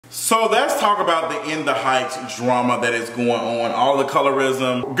So let's talk about the In the Heights drama that is going on, all the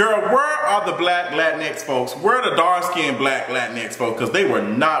colorism. Girl, where are the black Latinx folks? Where are the dark-skinned black Latinx folks? Because they were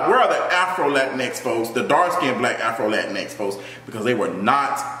not. Where are the afro-Latinx folks, the dark-skinned black afro-Latinx folks? Because they were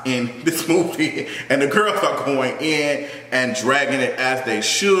not in this movie. And the girls are going in and dragging it as they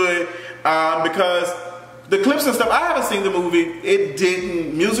should. Because the clips and stuff, I haven't seen the movie. It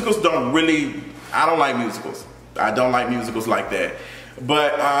didn't, musicals don't really, I don't like musicals. I don't like musicals like that.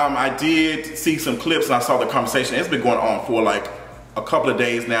 But I did see some clips and I saw the conversation. It's been going on for like a couple of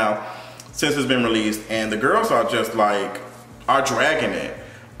days now since it's been released, and the girls are just like, are dragging it.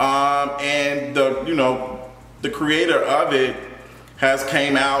 And the creator of it has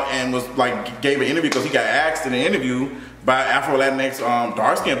came out and was like, gave an interview because he got asked in an interview by Afro-Latinx,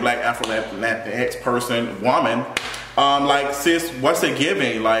 dark-skinned black Afro-Latinx person, woman, like, sis, what's it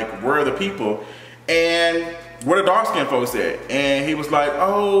giving? Like, where are the people? And where the dark-skinned folks at? And he was like,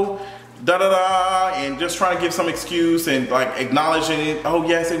 oh, da-da-da, and just trying to give some excuse and like acknowledging it. Oh,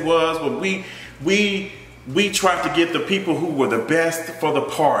 yes, it was. But we tried to get the people who were the best for the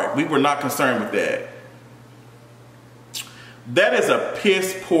part. We were not concerned with that. That is a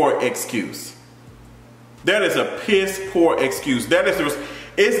piss poor excuse. That is a piss poor excuse. That is,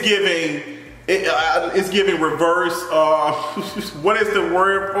 it's giving reverse, what is the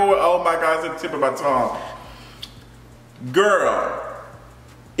word for it? Oh my God, it's the tip of my tongue. Girl,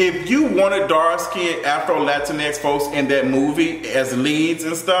 if you wanted dark-skinned Afro-Latinx folks in that movie as leads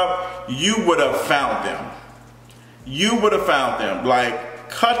and stuff, you would have found them. You would have found them.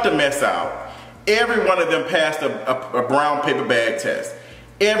 Like, cut the mess out. Every one of them passed a brown paper bag test.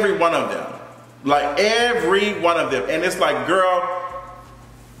 Every one of them. Like, every one of them. And it's like, girl,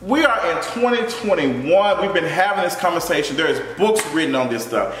 we are in 2021. We've been having this conversation. There's books written on this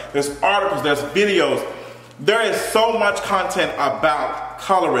stuff. There's articles, there's videos. There is so much content about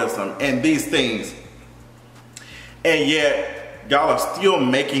colorism and these things. And yet, y'all are still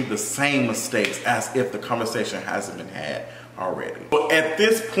making the same mistakes as if the conversation hasn't been had already. But at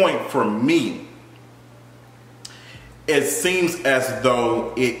this point, for me, it seems as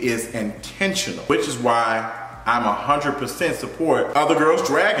though it is intentional, which is why I'm 100% support other girls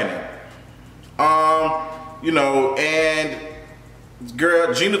dragging it. And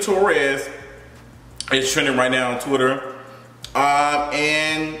girl, Gina Torres is trending right now on Twitter,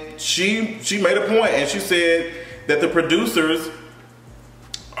 and she made a point, and she said that the producers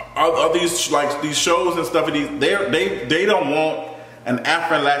of these shows and stuff, they don't want an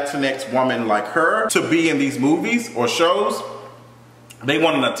Afro-Latinx woman like her to be in these movies or shows. They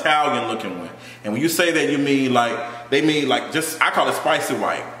want an Italian looking one. And when you say that, you mean like, they mean like, just, I call it spicy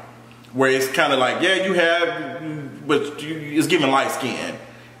white, where it's kind of like, yeah, you have, but it's giving lighter skin.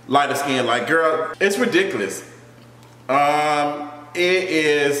 Like, girl, it's ridiculous. It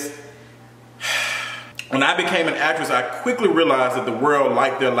is, when I became an actress, I quickly realized that the world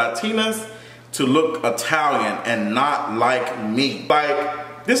liked their Latinas to look Italian and not like me.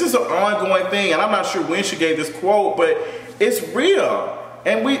 Like, this is an ongoing thing, and I'm not sure when she gave this quote, but it's real.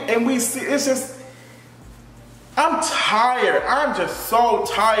 And we see, it's just, I'm tired. I'm just so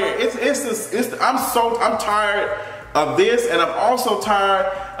tired. I'm tired of this, and I'm also tired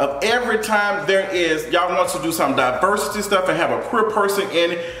of every time there is, y'all want to do some diversity stuff and have a queer person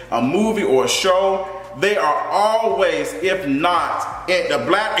in a movie or a show, they are always, if not,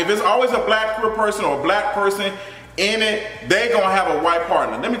 if it's always a black queer person or a black person in it, they gonna have a white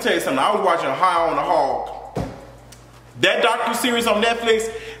partner. Let me tell you something, I was watching High on the Hog. That docu-series on Netflix,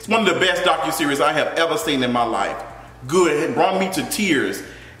 it's one of the best docu-series I have ever seen in my life. Good, it brought me to tears.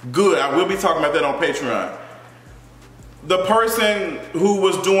 Good, I will be talking about that on Patreon. The person who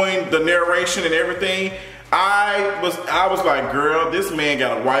was doing the narration and everything, I was like, girl, this man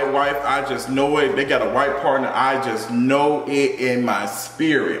got a white wife. I just know it. They got a white partner. I just know it in my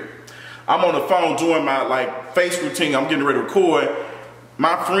spirit. I'm on the phone doing my face routine. I'm getting ready to record.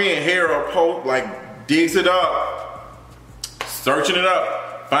 My friend Harold digs it up, searching it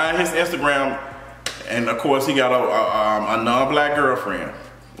up, find his Instagram, and of course he got a non-black girlfriend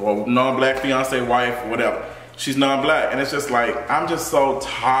or non-black fiance wife, whatever. She's non-black, and it's just like, I'm just so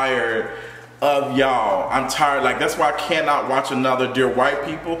tired of y'all. I'm tired. Like, that's why I cannot watch another Dear White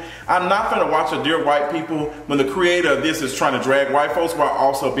People. I'm not gonna watch a Dear White People when the creator of this is trying to drag white folks while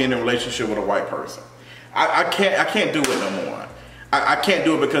also being in a relationship with a white person. I can't do it no more. I can't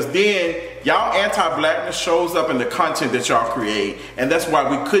do it, because then y'all anti-blackness shows up in the content that y'all create, and that's why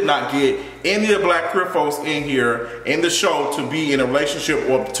we could not get any of the black queer folks in here in the show to be in a relationship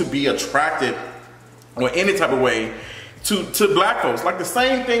or to be attracted or any type of way to black folks. Like the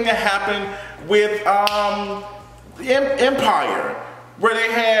same thing that happened with Empire, where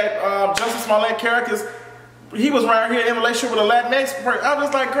they had Smollett characters, he was right here in a relationship with a Latinx person. I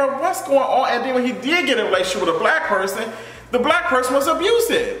was like, girl, what's going on? And then when he did get in a relationship with a black person, the black person was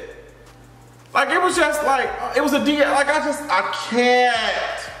abusive. Like, it was just like, it was a deal. Like, I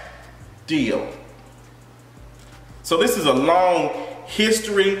can't deal. So this is a long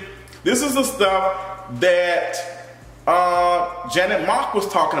history. This is the stuff that Janet Mock was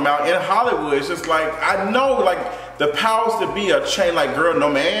talking about in Hollywood. It's just like, I know, like, the powers to be are chained. Like, girl, no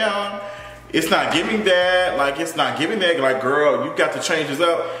ma'am. It's not giving that. Like, it's not giving that. Like, girl, you got to change this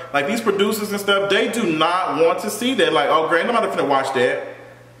up. Like, these producers and stuff, they do not want to see that. Like, oh, girl, ain't nobody finna watch that.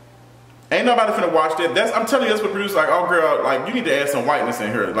 Ain't nobody finna watch that. I'm telling you, that's what producers like, oh, girl, like, you need to add some whiteness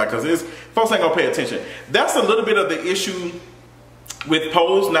in here. Like, because folks ain't gonna pay attention. That's a little bit of the issue with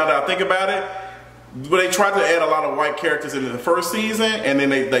Pose, now that I think about it. But they tried to add a lot of white characters into the first season, and then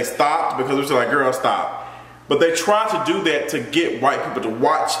they stopped because it was like, girl, stop. But they tried to do that to get white people to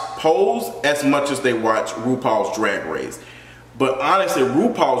watch Pose as much as they watch RuPaul's Drag Race. But honestly,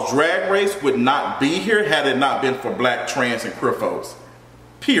 RuPaul's Drag Race would not be here had it not been for black, trans, and queer folks.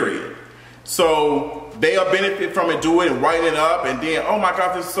 Period. So they'll benefit from it, do it, and write it up, and then, oh my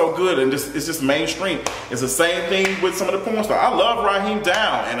God, this is so good, and it's just mainstream. It's the same thing with some of the porn stars. I love Raheem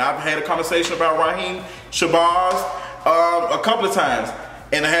Down, and I've had a conversation about Raheem Shabazz a couple of times.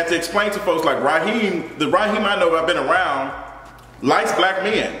 And I had to explain to folks like Raheem, the Raheem I know I've been around, likes black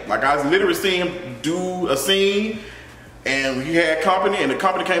men. Like, I literally seen him do a scene, and he had company, and the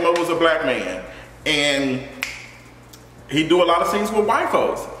company came over as a black man. And he do a lot of scenes with white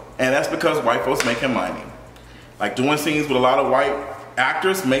folks. And that's because white folks make him money. Like, doing scenes with a lot of white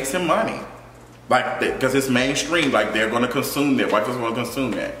actors makes him money. Like, because it's mainstream. Like, they're going to consume that. White folks are going to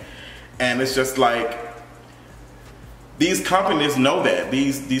consume that. And it's just like, these companies know that.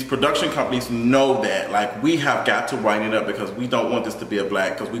 These production companies know that. Like, we have got to write it up because we don't want this to be a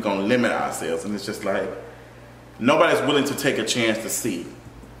black, because we're going to limit ourselves. And it's just like, nobody's willing to take a chance to see.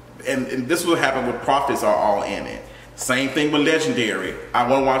 And this is what happened with Profits Are All In It. Same thing with Legendary. I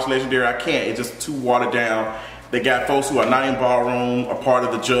want to watch Legendary, I can't. It's just too watered down. They got folks who are not in ballroom, a part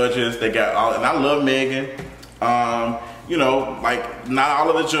of the judges. They got all, and I love Megan. You know, like, not all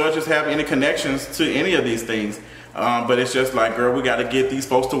of the judges have any connections to any of these things. But it's just like, girl, we got to get these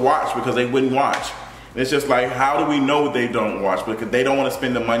folks to watch because they wouldn't watch. And it's just like, how do we know they don't watch? Because they don't want to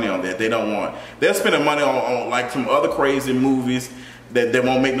spend the money on that. They don't want. They're spending money on like some other crazy movies that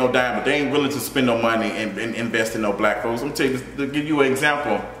won't make no dime, but they ain't willing to spend no money and invest in no black folks. Let me tell you, to give you an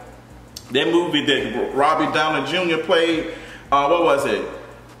example. That movie that Robbie Downey Jr. played, what was it?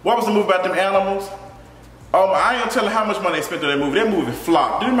 What was the movie about them animals? I ain't telling how much money they spent on that movie. That movie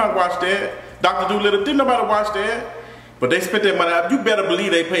flopped. Didn't nobody watch that? Dr. Doolittle, didn't nobody watch that? But they spent that money. You better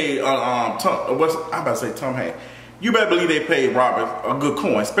believe they paid, I'm about to say Tom Hanks. You better believe they paid Robert a good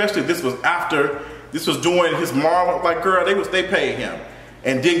coin, especially this was after, this was during his Marvel, like, girl, they paid him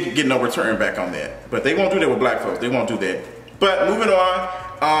and didn't get no return back on that. But they won't do that with black folks. They won't do that. But moving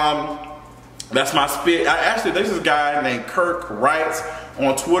on, that's my spit. Actually, there's this guy named Kirk Wrights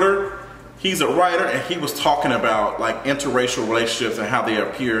on Twitter. He's a writer, and he was talking about like interracial relationships and how they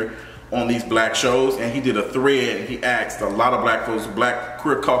appear on these black shows. And he did a thread, and he asked a lot of black folks, black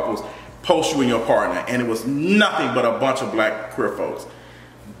queer couples, post you and your partner, and it was nothing but a bunch of black queer folks.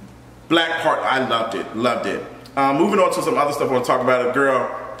 Black part, I loved it, loved it. Moving on to some other stuff I want to talk about.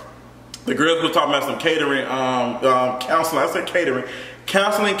 The girls were talking about some catering, counseling. I said catering.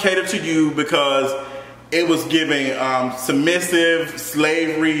 Counseling catered to you because it was giving submissive,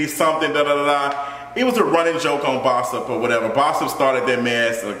 slavery, something, da da da da. It was a running joke on Bossip or whatever. Bossip started that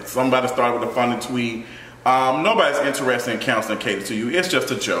mess. Somebody started with a funny tweet. Nobody's interested in counseling catered to you. It's just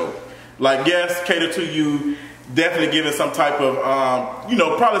a joke. Like, yes, catered to you, definitely giving some type of, you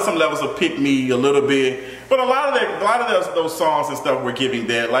know, probably some levels of pick me a little bit. But a lot of those songs and stuff were giving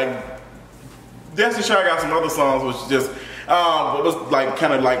that. Like, Destiny Child got some other songs which just was like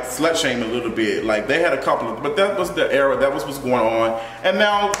kind of like slut shaming a little bit. Like, they had a couple of, but that was the era, that was what's going on. And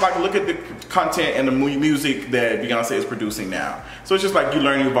now, like, look at the content and the music that Beyonce is producing now. So it's just like you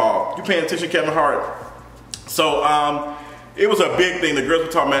learn, you evolve. You paying attention, Kevin Hart. So it was a big thing the girls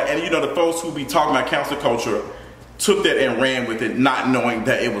were talking about, and you know, the folks who be talking about cancel culture took that and ran with it, not knowing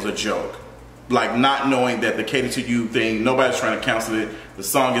that it was a joke. Like, not knowing that the cater to you thing, nobody's trying to cancel it. The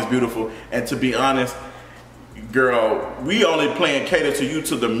song is beautiful, and to be honest, girl, we only playing cater to you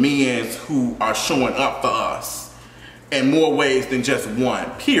to the men who are showing up for us in more ways than just one,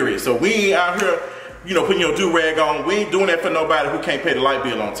 period. So we ain't out here, you know, putting your do-rag on. We ain't doing that for nobody who can't pay the light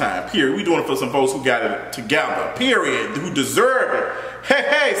bill on time, period. We doing it for some folks who got it together, period, who deserve it.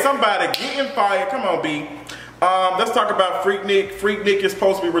 Hey, somebody getting fired. Come on, B. Let's talk about Freaknik. Freaknik is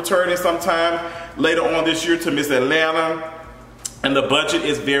supposed to be returning sometime later on this year to Miss Atlanta. And the budget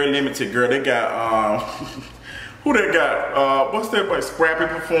is very limited, girl. They got, who they got? What's that place? Scrappy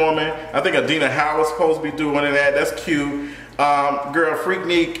performing. I think Adina Howard's supposed to be doing that. That's cute. Girl,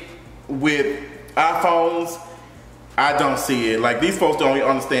 Freaknik with iPhones. I don't see it. Like, these folks don't even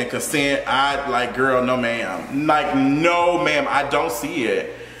understand consent. Girl, no ma'am. Like, no ma'am, I don't see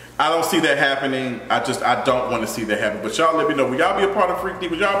it. I don't see that happening. I don't want to see that happen. But y'all let me know. Will y'all be a part of Freaknik?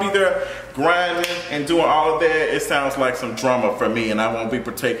 Will y'all be there grinding and doing all of that? It sounds like some drama for me, and I won't be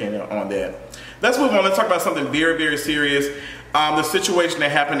partaking on that. Let's move on. Let's talk about something very, very serious. The situation that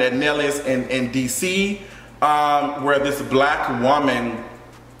happened at Nellies in DC, where this black woman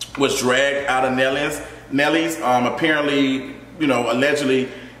was dragged out of Nellies, apparently, you know, allegedly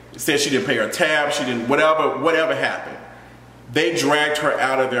said she didn't pay her tab, she didn't, whatever happened. They dragged her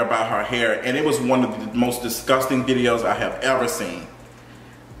out of there by her hair, and it was one of the most disgusting videos I have ever seen.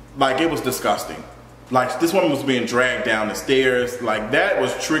 Like, it was disgusting. Like, this woman was being dragged down the stairs. Like, that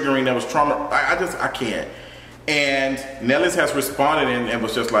was triggering, that was trauma. I can't. And Nellies has responded and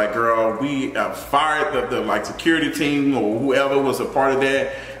was just like, girl, we fired the like security team or whoever was a part of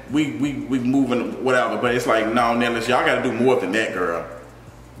that. We moving whatever. But it's like, no, Nellies, y'all got to do more than that, girl.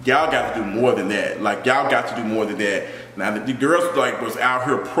 Y'all got to do more than that. Like, y'all got to do more than that. Now, the girls like was out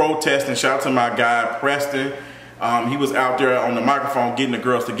here protesting. Shout out to my guy Preston. He was out there on the microphone getting the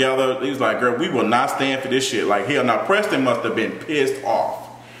girls together. He was like, girl, we will not stand for this shit. Like, hell, now Preston must have been pissed off.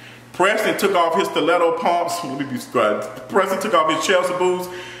 Preston took off his stiletto pumps. Let me be squad. Preston took off his Chelsea boots.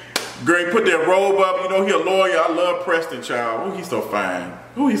 Girl, he put that robe up. You know, he a lawyer. I love Preston, child. Oh, he's so fine.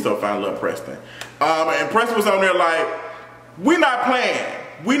 Oh, he's so fine. I love Preston. And Preston was on there like, we not playing.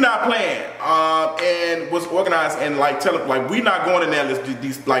 We not playing. And was organized and like telling, like, we not going to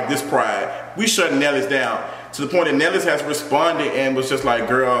Nellies like this pride. We shutting Nellies down. To the point that Nellies has responded and was just like,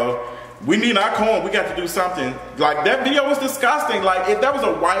 girl, we need our coin. We got to do something. Like, that video was disgusting. Like, if that was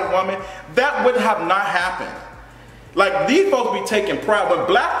a white woman, that would have not happened. Like, these folks be taking pride. When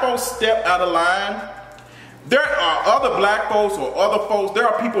black folks step out of line, there are other black folks or other folks, there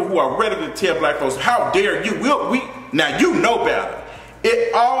are people who are ready to tell black folks, how dare you? Now you know better.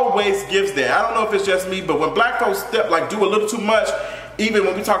 It always gives that. I don't know if it's just me, but when black folks step, like, do a little too much, even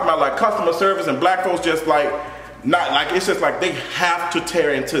when we talk about like customer service and black folks just like, not like, it's just like they have to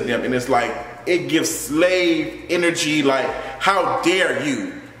tear into them, and it's like, it gives slave energy, like, how dare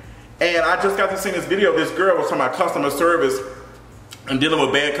you? And I just got to see this video. This girl was talking about customer service and dealing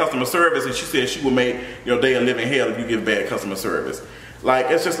with bad customer service, and she said she will make your day a living hell if you give bad customer service. Like,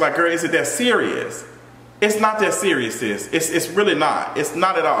 it's just like, girl, is it that serious? It's not that serious, sis. It's really not. It's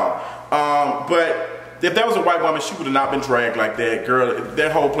not at all. But if that was a white woman, she would have not been dragged like that. Girl,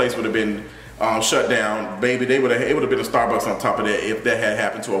 that whole place would have been shut down. Baby, it would have been a Starbucks on top of that if that had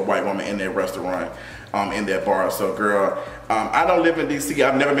happened to a white woman in that restaurant, in that bar. So, girl, I don't live in DC.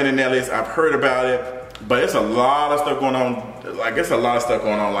 I've never been in Nellies. I've heard about it. But it's a lot of stuff going on. Like, it's a lot of stuff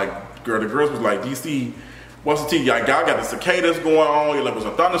going on. Like, girl, the girls was like, DC, what's the tea? Like, y'all got the cicadas going on. There was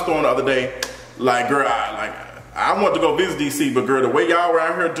a thunderstorm the other day. Like, girl, I want to go visit DC, but girl, the way y'all were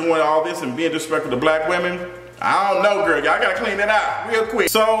out here doing all this and being disrespectful to black women, I don't know, girl. Y'all gotta clean that out real quick.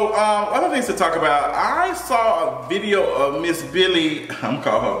 So, other things to talk about. I saw a video of Miss Billie. I'm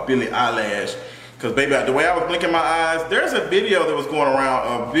calling her Billie Eilish, because baby, the way I was blinking my eyes, there's a video that was going around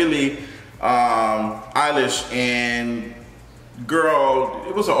of Billie Eilish, and girl,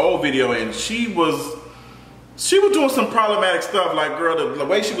 it was an old video, and she was doing some problematic stuff. Like, girl, the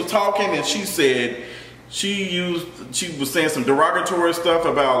way she was talking, and she said she was saying some derogatory stuff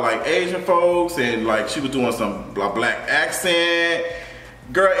about like Asian folks, and like she was doing some black accent.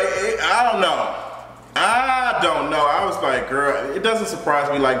 Girl, I don't know. I was like, girl, it doesn't surprise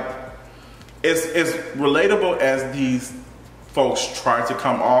me. Like, it's relatable as these folks try to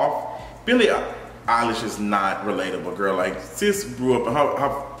come off. Billie Eilish is not relatable, girl. Like, sis grew up,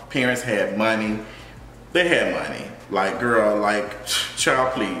 her parents had money. They had money. Like, girl, like,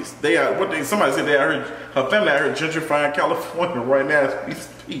 child, please. They are, somebody said they are, her family out here gentrifying California right now as we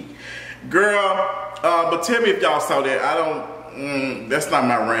speak. Girl, but tell me if y'all saw that. That's not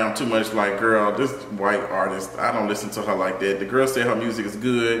my realm too much. Like, girl, this white artist, I don't listen to her like that. The girl said her music is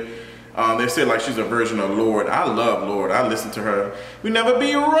good. They said like she's a version of Lord. I love Lord. I listen to her. We never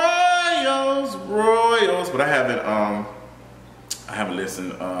be royals, but I haven't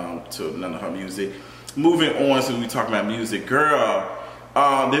listened to none of her music. Moving on, since we talking about music, girl,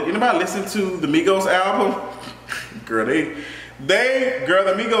 did anybody listen to the Migos album? Girl, the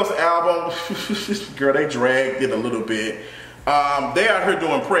Migos album, girl, they dragged it a little bit. They out here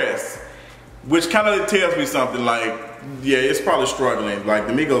doing press. which kind of tells me something. Like, yeah, it's probably struggling. Like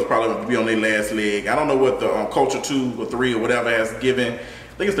the Migos probably be on their last leg. I don't know what the Culture 2 or 3 or whatever has given. I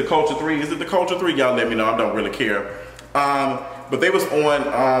think it's the Culture 3. Is it the Culture 3? Y'all let me know. I don't really care. But they was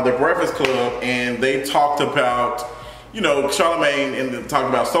on the Breakfast Club, and they talked about, you know, Charlamagne, and talked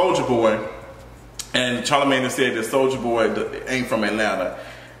about Soulja Boy, and Charlamagne said that Soulja Boy ain't from Atlanta.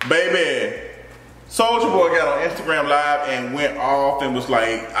 Baby, Soulja Boy got on Instagram Live and went off and was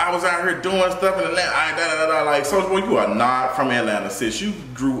like, I was out here doing stuff in Atlanta. Like, Soulja Boy, you are not from Atlanta, sis. You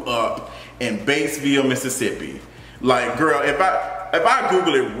grew up in Batesville, Mississippi. Like, girl, if I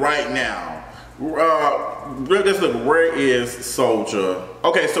Google it right now, just look, where is Soulja?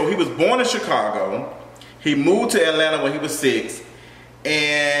 Okay, so he was born in Chicago. He moved to Atlanta when he was 6,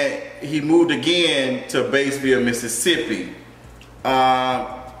 and he moved again to Batesville, Mississippi.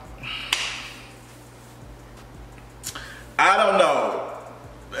 I don't know.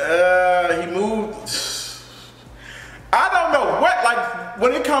 He moved. I don't know what, like,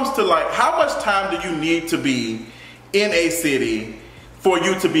 when it comes to, like, how much time do you need to be in a city for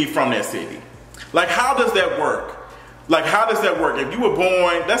you to be from that city? Like, how does that work? Like, how does that work? If you were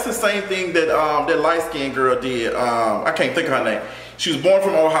born, that's the same thing that that light-skinned girl did. I can't think of her name. She was born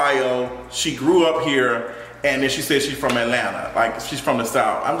from Ohio. She grew up here, and then she said she's from Atlanta. Like, she's from the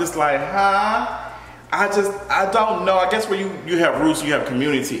South. I'm just like, huh? I don't know. I guess where you have roots, you have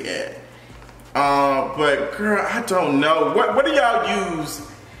community at. But girl, I don't know. What do y'all use?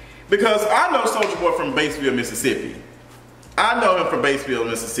 Because I know Soulja Boy from Batesville, Mississippi. I know him from Batesville,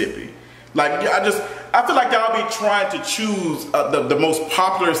 Mississippi. Like, I feel like y'all be trying to choose the most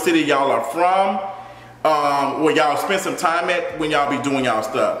popular city y'all are from, where y'all spend some time at when y'all be doing y'all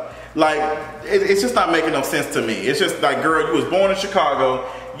stuff. Like, it's just not making no sense to me. It's just like, girl, you was born in Chicago.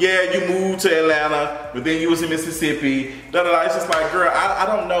 Yeah, you moved to Atlanta, but then you was in Mississippi. It's just like, girl, I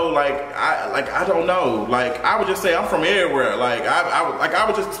don't know. Like, I don't know. Like, I would just say I'm from everywhere. Like, I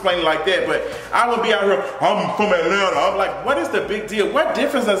would just explain it like that. But I would be out here, I'm from Atlanta. I'm like, what is the big deal? What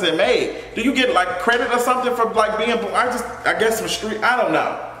difference does it make? Do you get like credit or something for like being? I guess some street. I don't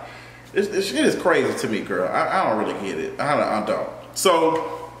know. This shit is crazy to me, girl. I don't really get it. I don't.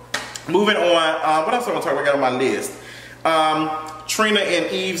 So, moving on. What else I want to talk about? I got on my list. Trina and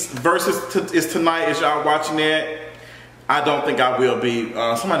Eve's versus is tonight. Is y'all watching that? I don't think I will be.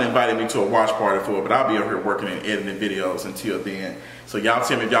 Somebody invited me to a watch party for it, but I'll be over here working and editing videos until then. So y'all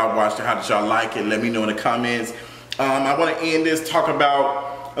tell me if y'all watched it. How did y'all like it? Let me know in the comments. I want to end this, talk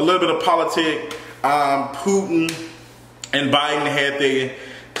about a little bit of politics. Putin and Biden had their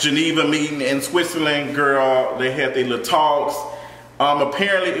Geneva meeting in Switzerland. Girl, they had their little talks.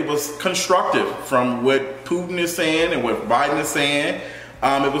 Apparently it was constructive from what Putin is saying and what Biden is saying.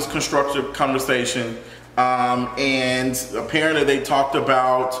 It was constructive conversation. And apparently they talked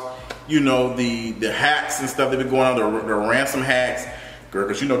about, you know, the hacks and stuff that been going on, the ransom hacks. Girl,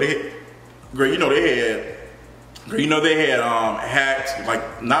 because they had hacked,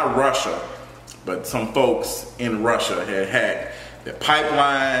 like, not Russia, but some folks in Russia had hacked the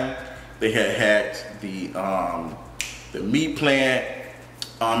pipeline. They had hacked the meat plant.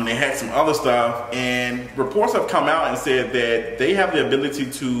 They had some other stuff, and reports have come out and said that they have the ability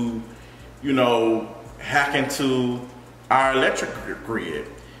to, you know, hack into our electric grid.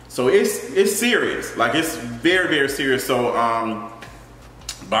 So it's serious. Like, it's very, very serious. So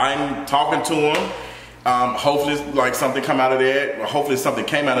Biden talking to him. Hopefully, like, something come out of that. Or hopefully something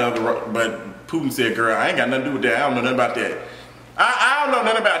came out of it. But Putin said, "Girl, I ain't got nothing to do with that. I don't know nothing about that. I don't know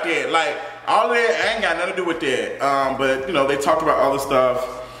nothing about that. Like, all of that, I ain't got nothing to do with that." But, you know, they talked about other stuff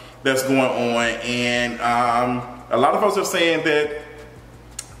that's going on, and a lot of folks are saying that,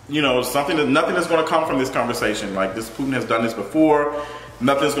 you know, nothing is going to come from this conversation. Like, this Putin has done this before.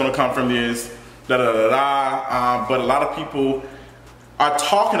 Nothing's going to come from this. But a lot of people are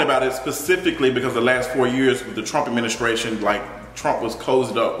talking about it specifically because the last 4 years with the Trump administration, like, Trump was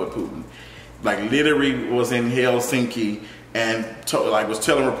closed up with Putin. Like, literally was in Helsinki and was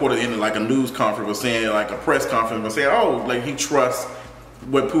telling reporters in like a news conference, was saying, like a press conference, was saying, oh, like, he trusts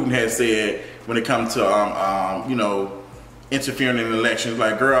what Putin has said when it comes to you know, interfering in elections.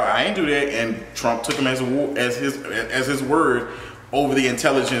 Like, girl, I ain't do that. And Trump took him as his word over the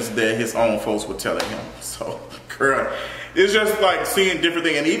intelligence that his own folks were telling him. So, girl, it's just like seeing different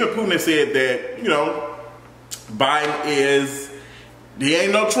things. And even Putin has said that, you know, Biden he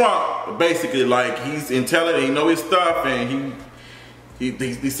ain't no Trump, but basically, like, he's intelligent, he know his stuff, and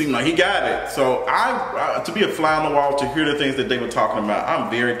he seemed like he got it. So to be a fly on the wall, to hear the things that they were talking about,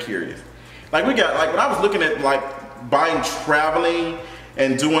 I'm very curious. Like, when I was looking at, like, Biden traveling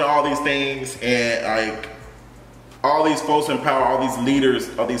and doing all these things, and, like, all these folks in power, all these leaders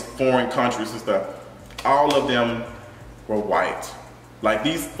of these foreign countries and stuff, all of them were white. Like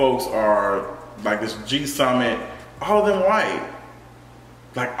these folks are, like this G Summit, all of them white.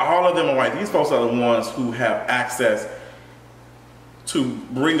 Like all of them are white. These folks are the ones who have access to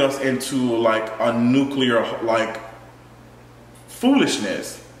bring us into like a nuclear, like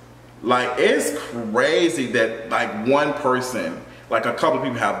foolishness. Like it's crazy that like one person, like a couple of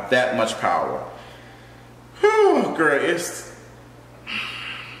people have that much power. Whew, girl,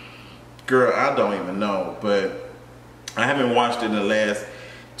 I don't even know, but I haven't watched it in the last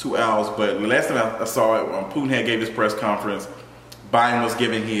 2 hours, but the last time I saw it, Putin had gave his press conference, Biden was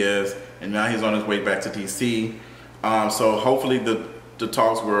giving his, and now he's on his way back to DC. So hopefully the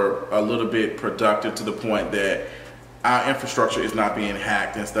talks were a little bit productive to the point that our infrastructure is not being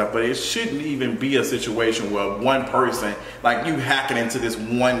hacked and stuff, but it shouldn't even be a situation where one person, like you hacking into this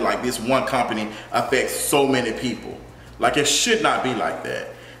one company affects so many people. Like it should not be like that.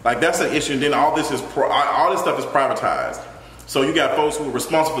 Like that's an issue, and then all this stuff is privatized. So you got folks who are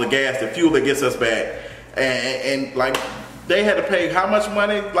responsible for the gas, the fuel that gets us back, and like they had to pay how much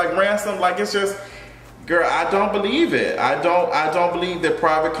money, like ransom? Like it's just, girl, I don't believe it. I don't believe that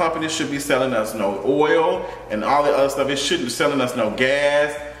private companies should be selling us no oil and all the other stuff. It shouldn't be selling us no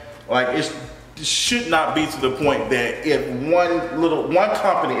gas. Like it should not be to the point that if one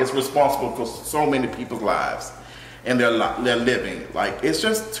company is responsible for so many people's lives and their living, like it's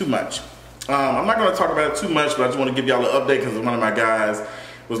just too much. I'm not going to talk about it too much, but I just want to give y'all an update because one of my guys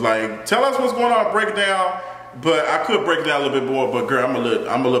was like, "Tell us what's going on, break it down." But I could break it down a little bit more. But girl, I'm a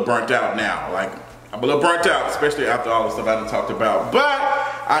little burnt out now. Like I'm a little burnt out, especially after all the stuff I done talked about. But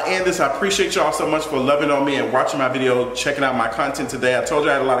I end this. I appreciate y'all so much for loving on me and watching my video, checking out my content today. I told you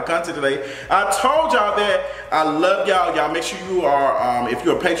I had a lot of content today. I told y'all that I love y'all. Y'all make sure you are, if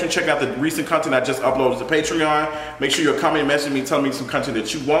you're a patron, check out the recent content I just uploaded to Patreon. Make sure you're commenting, messaging me, telling me some content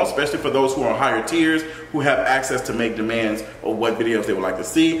that you want, especially for those who are on higher tiers, who have access to make demands or what videos they would like to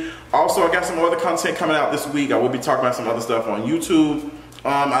see. Also, I got some other content coming out this week. I will be talking about some other stuff on YouTube.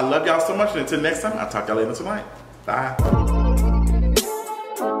 I love y'all so much, and until next time, I'll talk to y'all later tonight. Bye.